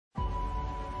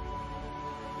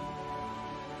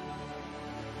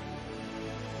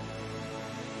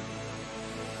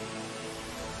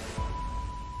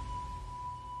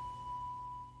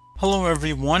Hello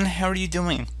everyone, how are you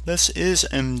doing? This is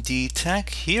MD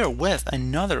Tech here with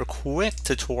another quick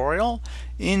tutorial.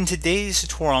 In today's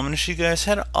tutorial, I'm going to show you guys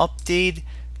how to update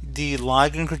the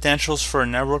login credentials for a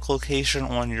network location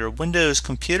on your Windows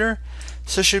computer.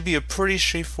 So it should be a pretty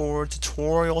straightforward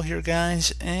tutorial here,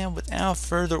 guys, and without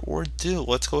further ado,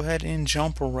 let's go ahead and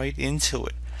jump right into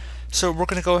it. So we're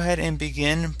going to go ahead and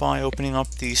begin by opening up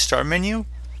the Start menu,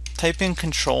 type in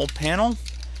Control Panel.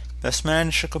 Best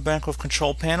managed should go back with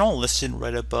Control Panel listed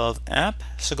right above App.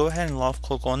 So go ahead and left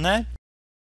click on that.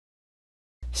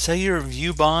 Set your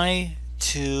view by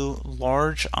to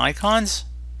large icons.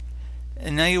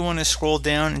 And now you want to scroll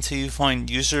down until you find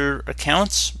user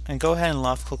accounts and go ahead and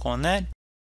left click on that.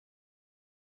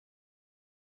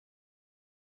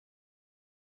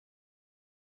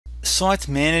 Select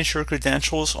manage your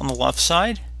credentials on the left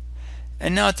side.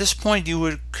 And now at this point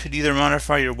you could either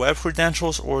modify your web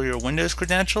credentials or your Windows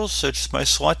credentials. So just by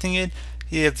selecting it,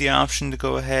 you have the option to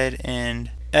go ahead and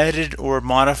edit or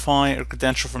modify a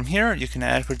credential from here. You can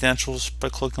add credentials by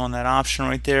clicking on that option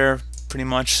right there pretty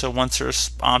much. So once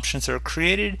there's options that are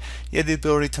created, you have the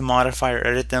ability to modify or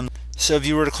edit them. So if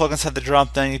you were to click inside the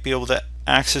drop down, you'd be able to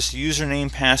access the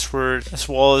username, password, as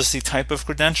well as the type of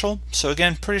credential. So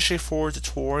again, pretty straightforward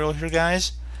tutorial here,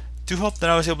 guys. Do hope that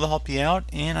I was able to help you out,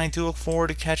 and I do look forward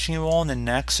to catching you all in the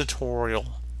next tutorial.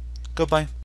 Goodbye.